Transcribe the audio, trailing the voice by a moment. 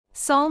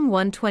Psalm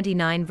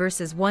 129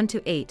 verses 1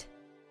 to 8.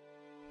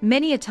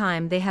 Many a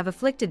time they have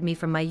afflicted me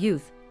from my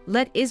youth,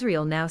 let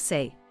Israel now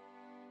say.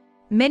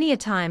 Many a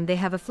time they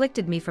have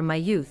afflicted me from my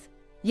youth,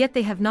 yet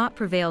they have not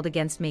prevailed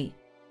against me.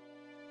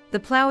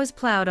 The plow is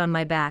plowed on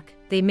my back,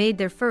 they made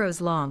their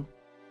furrows long.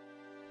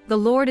 The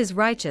Lord is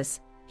righteous,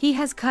 he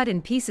has cut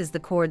in pieces the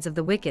cords of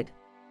the wicked.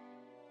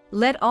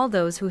 Let all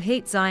those who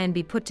hate Zion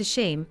be put to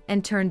shame,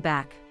 and turn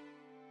back.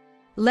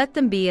 Let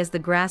them be as the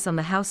grass on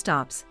the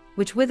housetops,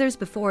 which withers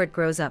before it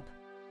grows up,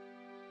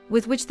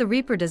 with which the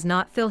reaper does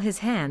not fill his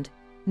hand,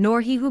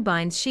 nor he who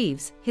binds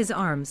sheaves his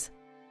arms.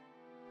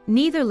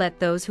 Neither let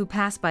those who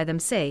pass by them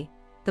say,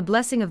 the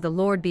blessing of the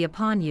Lord be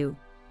upon you,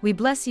 we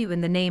bless you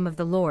in the name of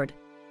the Lord.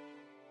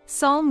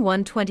 Psalm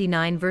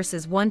 129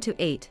 verses 1 to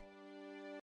 8.